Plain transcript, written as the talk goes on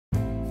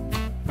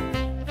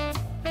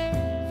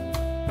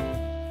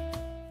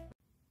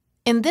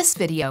In this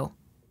video,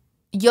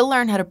 you'll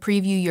learn how to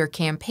preview your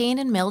campaign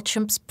in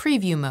Mailchimp's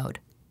preview mode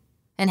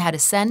and how to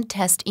send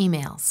test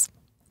emails.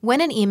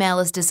 When an email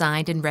is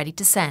designed and ready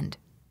to send,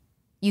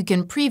 you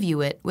can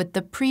preview it with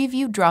the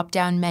Preview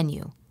drop-down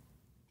menu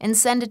and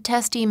send a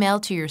test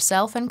email to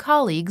yourself and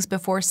colleagues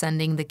before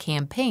sending the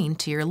campaign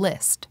to your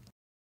list.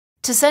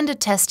 To send a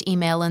test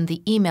email in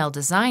the Email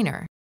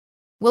Designer,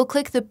 we'll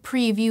click the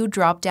Preview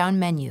drop-down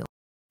menu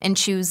and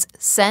choose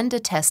Send a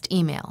Test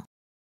Email.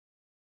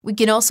 We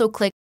can also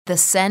click the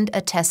Send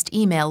a Test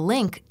Email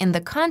link in the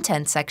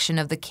Content section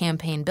of the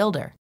Campaign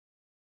Builder.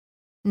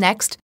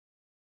 Next,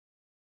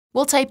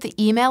 we'll type the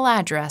email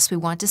address we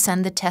want to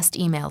send the test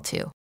email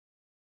to.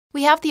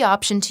 We have the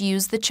option to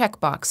use the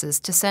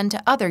checkboxes to send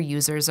to other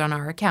users on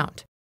our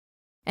account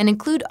and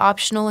include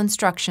optional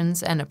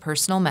instructions and a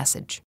personal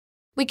message.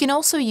 We can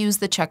also use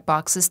the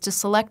checkboxes to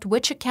select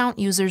which account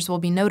users will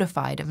be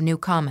notified of new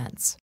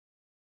comments.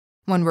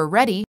 When we're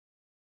ready,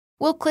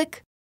 we'll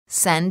click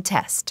Send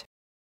Test.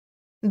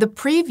 The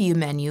Preview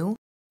menu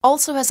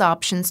also has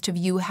options to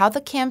view how the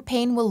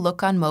campaign will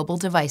look on mobile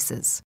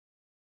devices.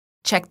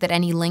 Check that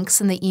any links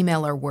in the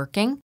email are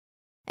working,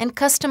 and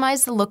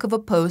customize the look of a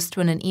post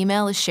when an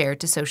email is shared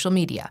to social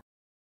media.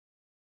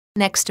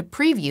 Next to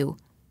Preview,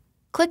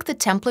 click the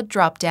Template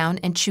drop-down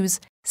and choose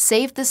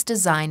Save this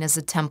design as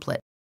a template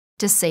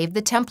to save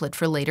the template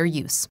for later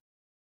use.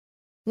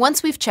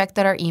 Once we've checked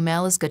that our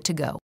email is good to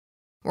go,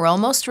 we're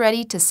almost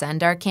ready to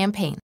send our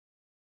campaign.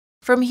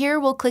 From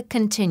here, we'll click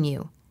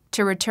Continue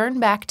to return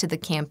back to the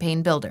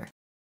Campaign Builder.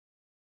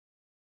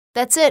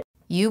 That's it!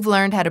 You've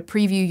learned how to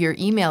preview your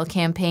email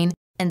campaign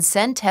and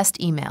send test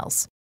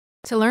emails.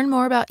 To learn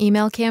more about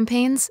email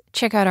campaigns,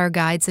 check out our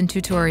guides and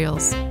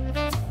tutorials.